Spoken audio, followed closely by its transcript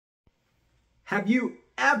Have you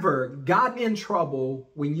ever gotten in trouble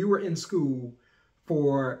when you were in school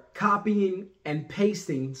for copying and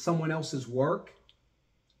pasting someone else's work?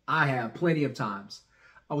 I have plenty of times.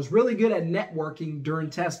 I was really good at networking during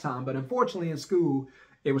test time, but unfortunately in school,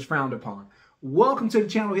 it was frowned upon. Welcome to the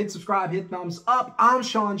channel. Hit subscribe, hit thumbs up. I'm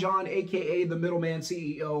Sean John, aka the Middleman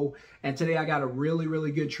CEO, and today I got a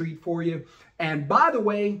really good treat for you. And by the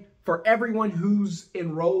way, for everyone who's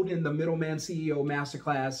enrolled in the Middleman CEO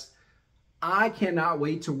Masterclass, I cannot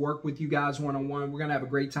wait to work with you guys one-on-one. We're going to have a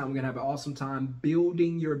great time. We're going to have an awesome time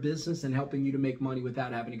building your business and helping you to make money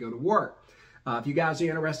without having to go to work. If you guys are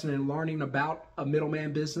interested in learning about a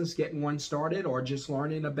middleman business, getting one started, or just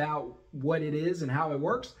learning about what it is and how it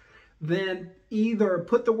works, then either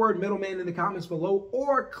put the word middleman in the comments below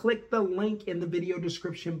or click the link in the video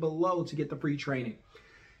description below to get the free training.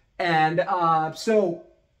 And so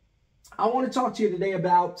I want to talk to you today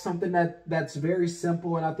about something that's very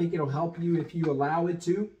simple, and I think it'll help you if you allow it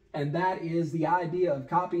to, and that is the idea of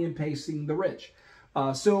copy and pasting the rich.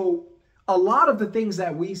 So a lot of the things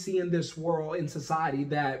that we see in this world, in society,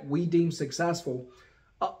 that we deem successful,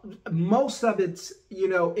 most of it's,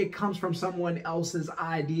 it comes from someone else's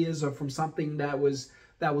ideas or from something that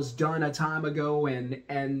was done a time ago, and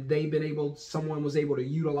someone was able to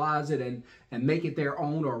utilize it and make it their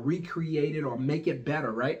own, or recreate it, or make it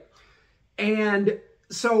better, right? And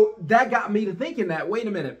so that got me to thinking that, wait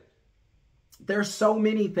a minute, there's so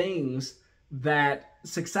many things that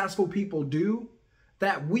successful people do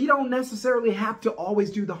that we don't necessarily have to always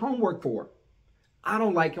do the homework for. I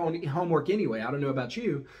don't like homework anyway. I don't know about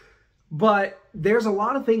you, but there's a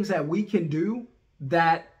lot of things that we can do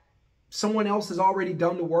that someone else has already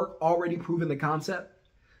done the work, already proven the concept.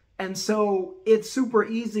 And so it's super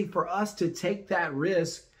easy for us to take that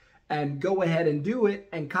risk and go ahead and do it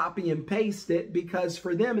and copy and paste it, because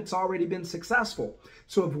for them, it's already been successful.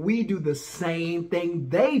 So if we do the same thing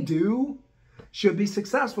they do, should be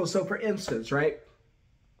successful. So for instance, right,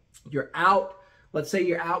 you're out, let's say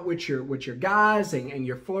you're out with your guys and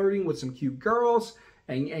you're flirting with some cute girls,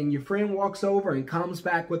 and your friend walks over and comes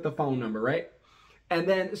back with the phone number, right? And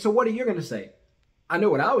then, so what are you going to say? I know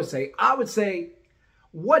what I would say. I would say,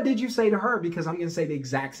 what did you say to her? Because I'm going to say the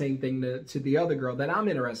exact same thing to the other girl that I'm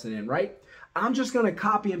interested in, right? I'm just going to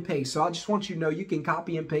copy and paste. So I just want you to know you can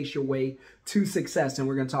copy and paste your way to success, and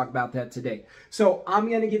we're going to talk about that today. So I'm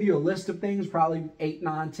going to give you a list of things, probably 8,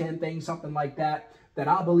 9, 10 things, something like that, that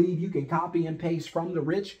I believe you can copy and paste from the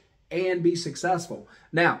rich and be successful.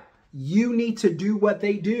 Now, you need to do what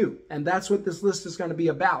they do, and that's what this list is going to be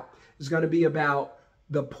about. It's going to be about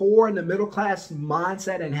the poor and the middle class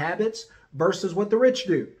mindset and habits versus what the rich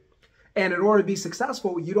do. And in order to be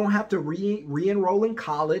successful, you don't have to re-enroll in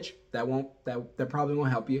college. That probably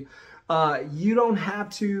won't help you. You don't have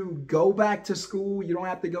to go back to school. You don't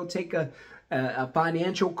have to go take a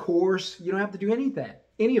financial course. You don't have to do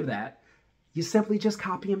any of that. You simply just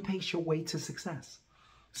copy and paste your way to success.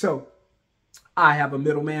 So I have a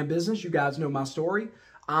middleman business. You guys know my story.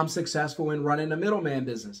 I'm successful in running a middleman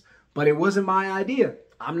business, but it wasn't my idea.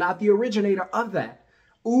 I'm not the originator of that.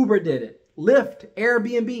 Uber did it. Lyft,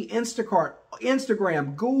 Airbnb, Instacart,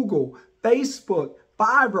 Instagram, Google, Facebook,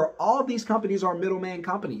 Fiverr, all these companies are middleman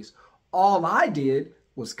companies. All I did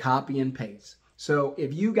was copy and paste. So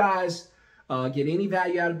if you guys get any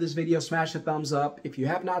value out of this video, smash the thumbs up. If you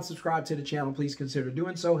have not subscribed to the channel, please consider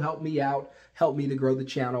doing so. Help me out. Help me to grow the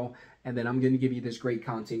channel. And then I'm going to give you this great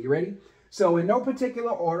content. You ready? So in no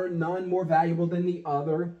particular order, none more valuable than the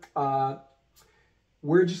other.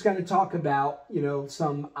 We're just going to talk about,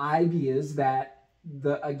 some ideas that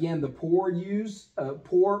the poor use,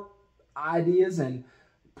 poor ideas and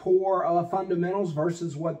poor fundamentals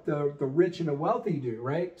versus what the rich and the wealthy do,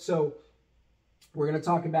 right? So we're going to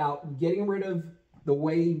talk about getting rid of the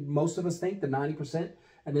way most of us think, the 90%,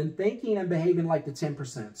 and then thinking and behaving like the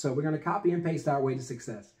 10%. So we're going to copy and paste our way to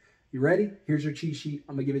success. You ready? Here's your cheat sheet.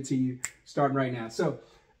 I'm going to give it to you starting right now. So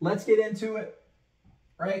let's get into it,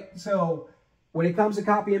 right? So when it comes to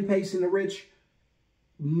copy and pasting the rich,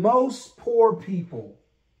 most poor people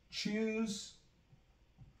choose,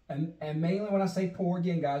 and mainly when I say poor,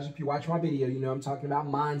 again, guys, if you watch my video, you know I'm talking about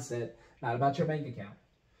mindset, not about your bank account.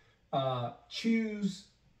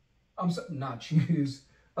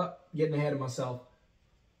 Getting ahead of myself.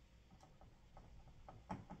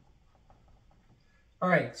 All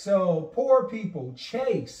right, so poor people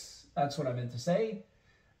chase, that's what I meant to say,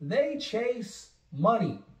 they chase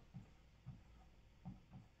money.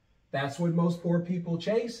 That's what most poor people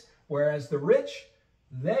chase, whereas the rich,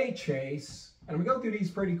 they chase, and we go through these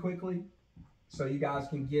pretty quickly so you guys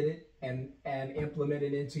can get it and implement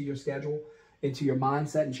it into your schedule. into your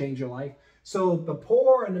mindset and change your life. So the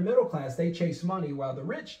poor and the middle class, they chase money while the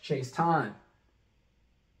rich chase time.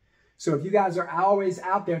 So if you guys are always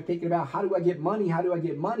out there thinking about how do I get money? How do I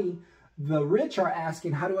get money? The rich are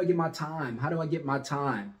asking, how do I get my time? How do I get my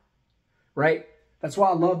time? Right? That's why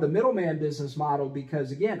I love the middleman business model,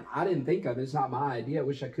 because again, I didn't think of it. It's not my idea. I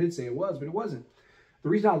wish I could say it was, but it wasn't. The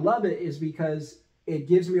reason I love it is because it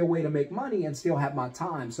gives me a way to make money and still have my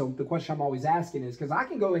time. So the question I'm always asking is, because I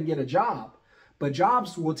can go and get a job, but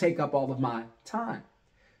jobs will take up all of my time.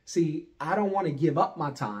 See, I don't want to give up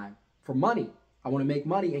my time for money. I want to make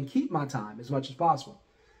money and keep my time as much as possible.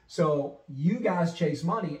 So you guys chase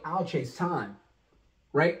money, I'll chase time,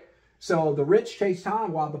 right? So the rich chase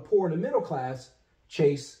time while the poor and the middle class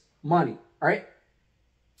chase money, all right?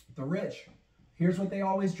 The rich, here's what they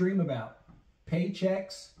always dream about.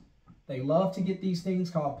 Paychecks. They love to get these things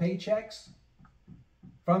called paychecks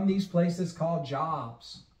from these places called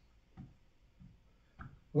jobs.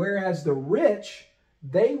 Whereas the rich,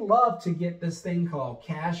 they love to get this thing called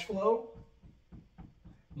cash flow,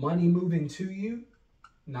 money moving to you,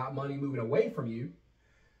 not money moving away from you.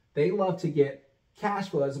 They love to get cash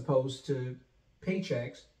flow as opposed to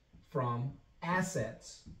paychecks from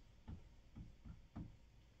assets.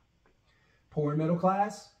 Poor and middle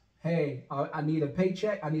class, hey, I need a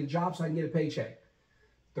paycheck. I need a job so I can get a paycheck.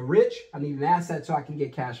 The rich, I need an asset so I can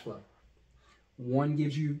get cash flow. One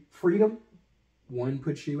gives you freedom. One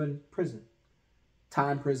puts you in prison.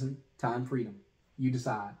 Time prison, time freedom. You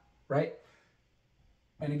decide, right?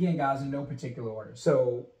 And again, guys, in no particular order.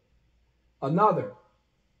 So another,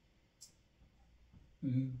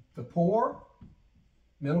 the poor,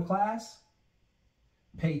 middle class,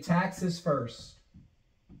 pay taxes first.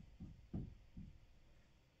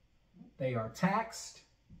 They are taxed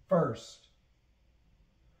first.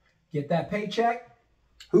 Get that paycheck.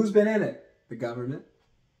 Who's been in it? The government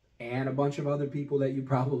and a bunch of other people that you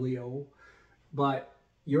probably owe. But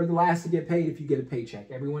you're the last to get paid if you get a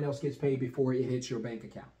paycheck. Everyone else gets paid before it hits your bank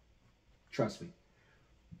account. Trust me.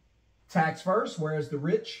 Tax first, whereas the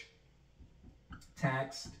rich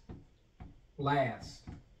taxed last.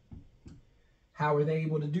 How are they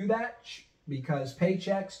able to do that? Because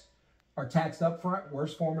paychecks are taxed up front,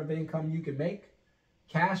 worst form of income you can make.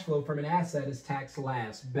 Cash flow from an asset is taxed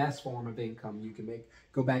last, best form of income you can make.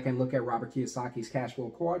 Go back and look at Robert Kiyosaki's cash flow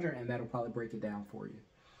quadrant, and that'll probably break it down for you.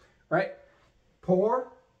 Right?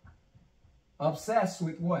 Poor, obsessed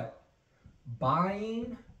with what?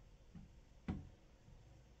 Buying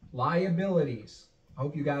liabilities. I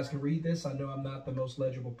hope you guys can read this. I know I'm not the most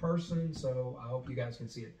legible person, so I hope you guys can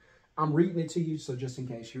see it. I'm reading it to you, so just in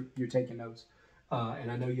case you're taking notes,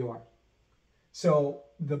 and I know you are. So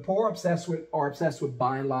the poor are obsessed with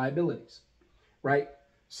buying liabilities, right?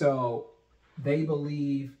 So they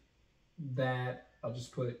believe that, I'll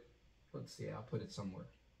just put, let's see, I'll put it somewhere.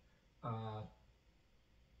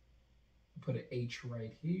 Put an H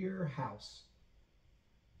right here, house.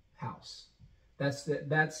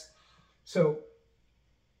 So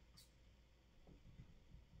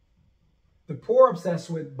the poor are obsessed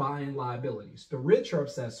with buying liabilities. The rich are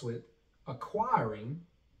obsessed with acquiring.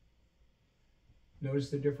 Notice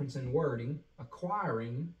the difference in wording.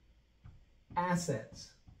 Acquiring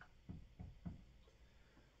assets.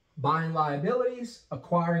 Buying liabilities,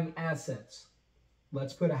 acquiring assets.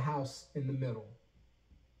 Let's put a house in the middle.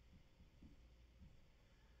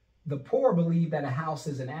 The poor believe that a house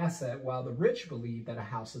is an asset, while the rich believe that a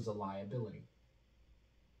house is a liability.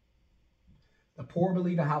 The poor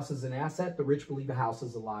believe a house is an asset. The rich believe a house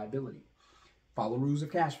is a liability. Follow rules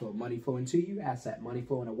of cash flow. Money flowing to you, asset. Money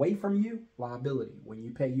flowing away from you, liability. When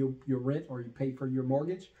you pay your rent or you pay for your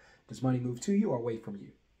mortgage, does money move to you or away from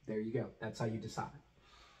you? There you go. That's how you decide.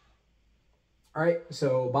 All right,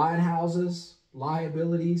 so buying houses,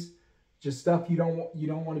 liabilities, just stuff you don't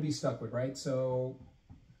want to be stuck with, right? So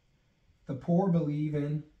the poor believe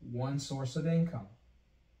in one source of income.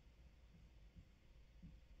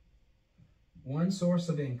 One source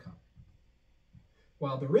of income.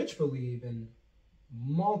 While the rich believe in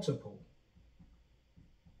multiple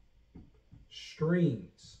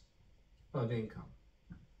streams of income.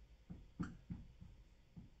 In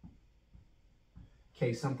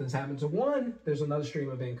case something's happened to one, there's another stream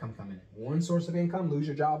of income coming in. One source of income, lose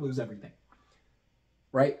your job, lose everything.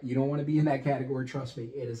 Right? You don't want to be in that category. Trust me,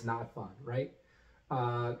 it is not fun, right?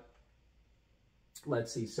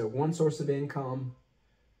 Let's see. So one source of income,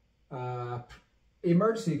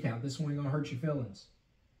 emergency account. This one ain't going to hurt your feelings.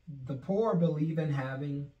 The poor believe in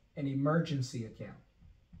having an emergency account.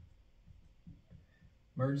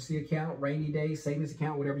 Emergency account, rainy day, savings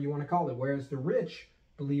account, whatever you want to call it. Whereas the rich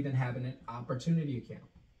believe in having an opportunity account.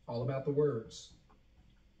 All about the words.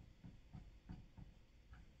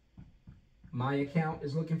 My account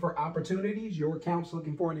is looking for opportunities. Your account's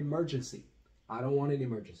looking for an emergency. I don't want an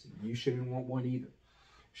emergency. You shouldn't want one either.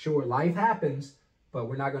 Sure, life happens, but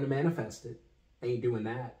we're not going to manifest it. Ain't doing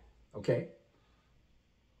that. Okay?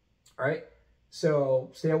 All right? So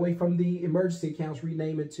stay away from the emergency accounts.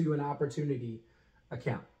 Rename it to an opportunity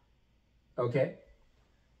account. Okay?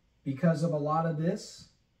 Because of a lot of this,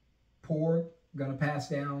 poor going to pass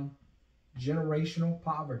down generational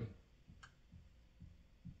poverty.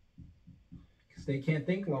 Because they can't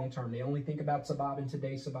think long term. They only think about surviving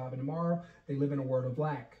today, surviving tomorrow. They live in a world of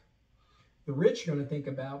lack. The rich are going to think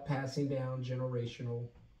about passing down generational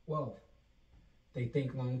wealth. They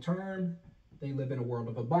think long term. They live in a world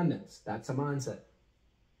of abundance. That's a mindset.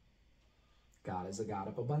 God is a God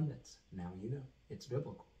of abundance. Now you know. It's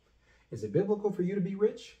biblical. Is it biblical for you to be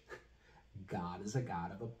rich? God is a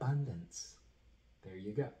God of abundance. There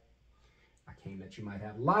you go. I came that you might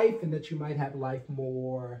have life and that you might have life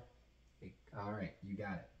more. All right, you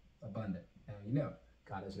got it. Abundant. Now you know.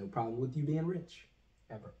 God has no problem with you being rich.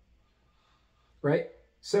 Ever. Right?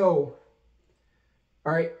 So,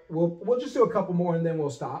 all right, we'll just do a couple more and then we'll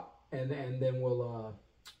stop. And then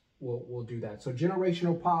we'll do that. So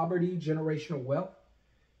generational poverty, generational wealth.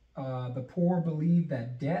 The poor believe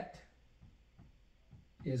that debt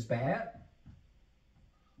is bad.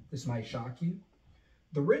 This might shock you.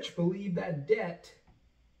 The rich believe that debt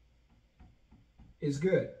is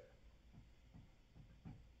good.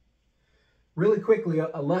 Really quickly,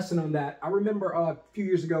 a lesson on that. I remember a few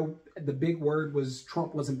years ago, the big word was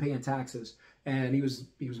Trump wasn't paying taxes. And he was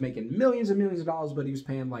making millions and millions of dollars, but he was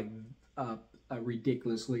paying like a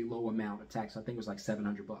ridiculously low amount of tax. I think it was like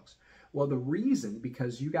 $700. Well, the reason,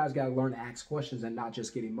 because you guys got to learn to ask questions and not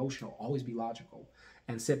just get emotional, always be logical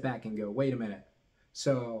and sit back and go, wait a minute.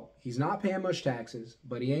 So he's not paying much taxes,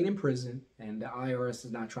 but he ain't in prison and the IRS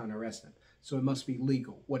is not trying to arrest him. So it must be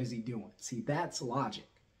legal. What is he doing? See, that's logic.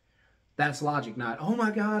 That's logic, not, oh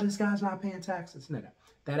my God, this guy's not paying taxes. No,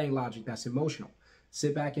 that ain't logic. That's emotional.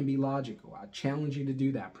 Sit back and be logical. I challenge you to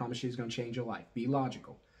do that. I promise you it's going to change your life. Be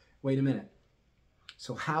logical. Wait a minute.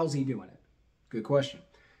 So how's he doing it? Good question.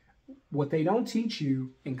 What they don't teach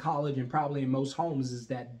you in college and probably in most homes is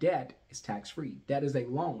that debt is tax-free. Debt is a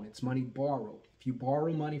loan. It's money borrowed. If you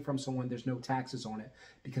borrow money from someone, there's no taxes on it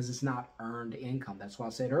because it's not earned income. That's why I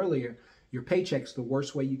said earlier, your paycheck's the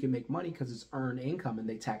worst way you can make money because it's earned income and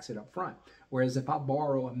they tax it up front. Whereas if I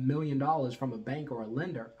borrow $1 million from a bank or a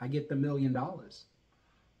lender, I get the $1 million.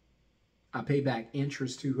 I pay back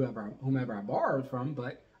interest to whomever I borrowed from,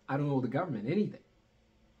 but I don't owe the government anything.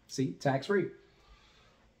 See, tax-free.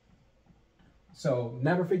 So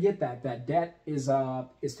never forget that debt is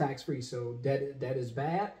tax-free. So debt is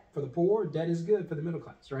bad for the poor. Debt is good for the middle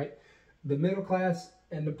class, right? The middle class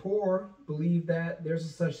and the poor believe that there's a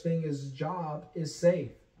such thing as job is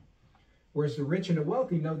safe. Whereas the rich and the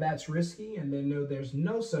wealthy know that's risky and they know there's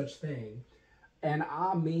no such thing. And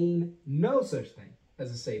I mean no such thing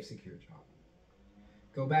as a safe, secure job.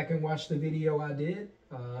 Go back and watch the video I did.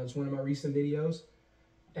 It's one of my recent videos.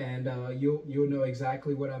 And you'll know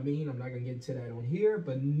exactly what I mean. I'm not going to get into that on here.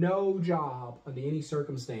 But no job under any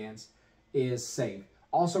circumstance is safe.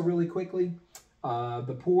 Also, really quickly,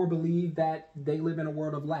 the poor believe that they live in a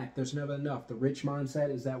world of lack. There's never enough. The rich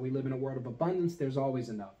mindset is that we live in a world of abundance. There's always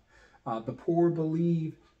enough. The poor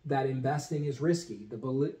believe that investing is risky.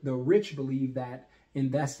 The rich believe that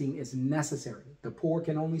investing is necessary. The poor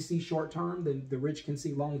can only see short term. The rich can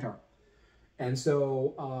see long term. And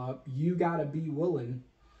so you got to be willing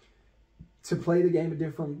to play the game a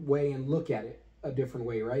different way and look at it a different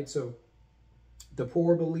way, right? So the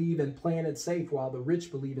poor believe in playing it safe while the rich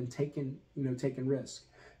believe in taking risk.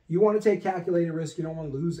 You want to take calculated risk. You don't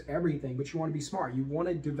want to lose everything, but you want to be smart. You want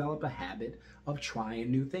to develop a habit of trying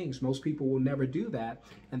new things. Most people will never do that,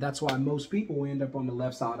 and that's why most people will end up on the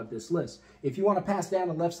left side of this list. If you want to pass down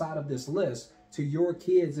the left side of this list to your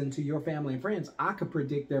kids and to your family and friends, I could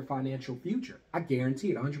predict their financial future. I guarantee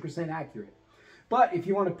it, 100% accurate. But if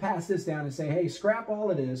you want to pass this down and say, hey, scrap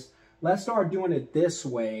all of this, let's start doing it this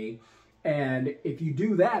way. And if you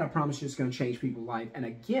do that, I promise you it's going to change people's life. And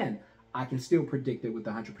again, I can still predict it with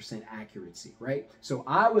 100% accuracy, right? So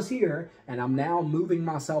I was here, and I'm now moving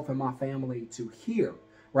myself and my family to here,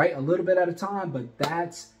 right? A little bit at a time, but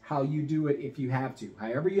that's how you do it if you have to.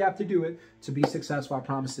 However you have to do it to be successful, I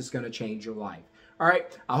promise it's going to change your life. All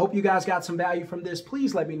right, I hope you guys got some value from this.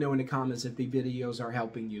 Please let me know in the comments if the videos are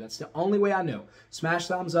helping you. That's the only way I know. Smash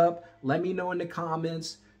thumbs up. Let me know in the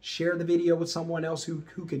comments. Share the video with someone else who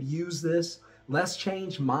could use this. Let's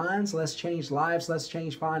change minds. Let's change lives. Let's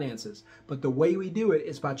change finances. But the way we do it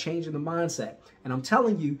is by changing the mindset. And I'm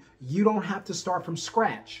telling you, you don't have to start from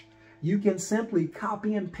scratch. You can simply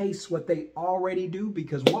copy and paste what they already do,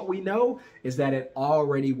 because what we know is that it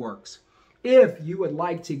already works. If you would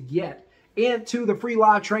like to get into the free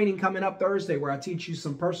live training coming up Thursday, where I teach you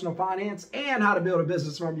some personal finance and how to build a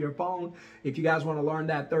business from your phone, if you guys want to learn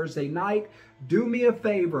that Thursday night, do me a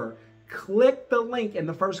favor. Click the link in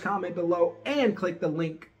the first comment below and click the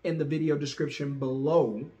link in the video description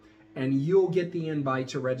below, and you'll get the invite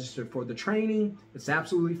to register for the training. It's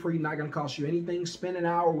absolutely free, not going to cost you anything. Spend an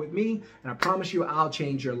hour with me, and I promise you I'll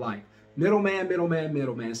change your life. Middleman, middleman,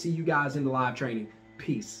 middleman. See you guys in the live training.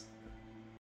 Peace.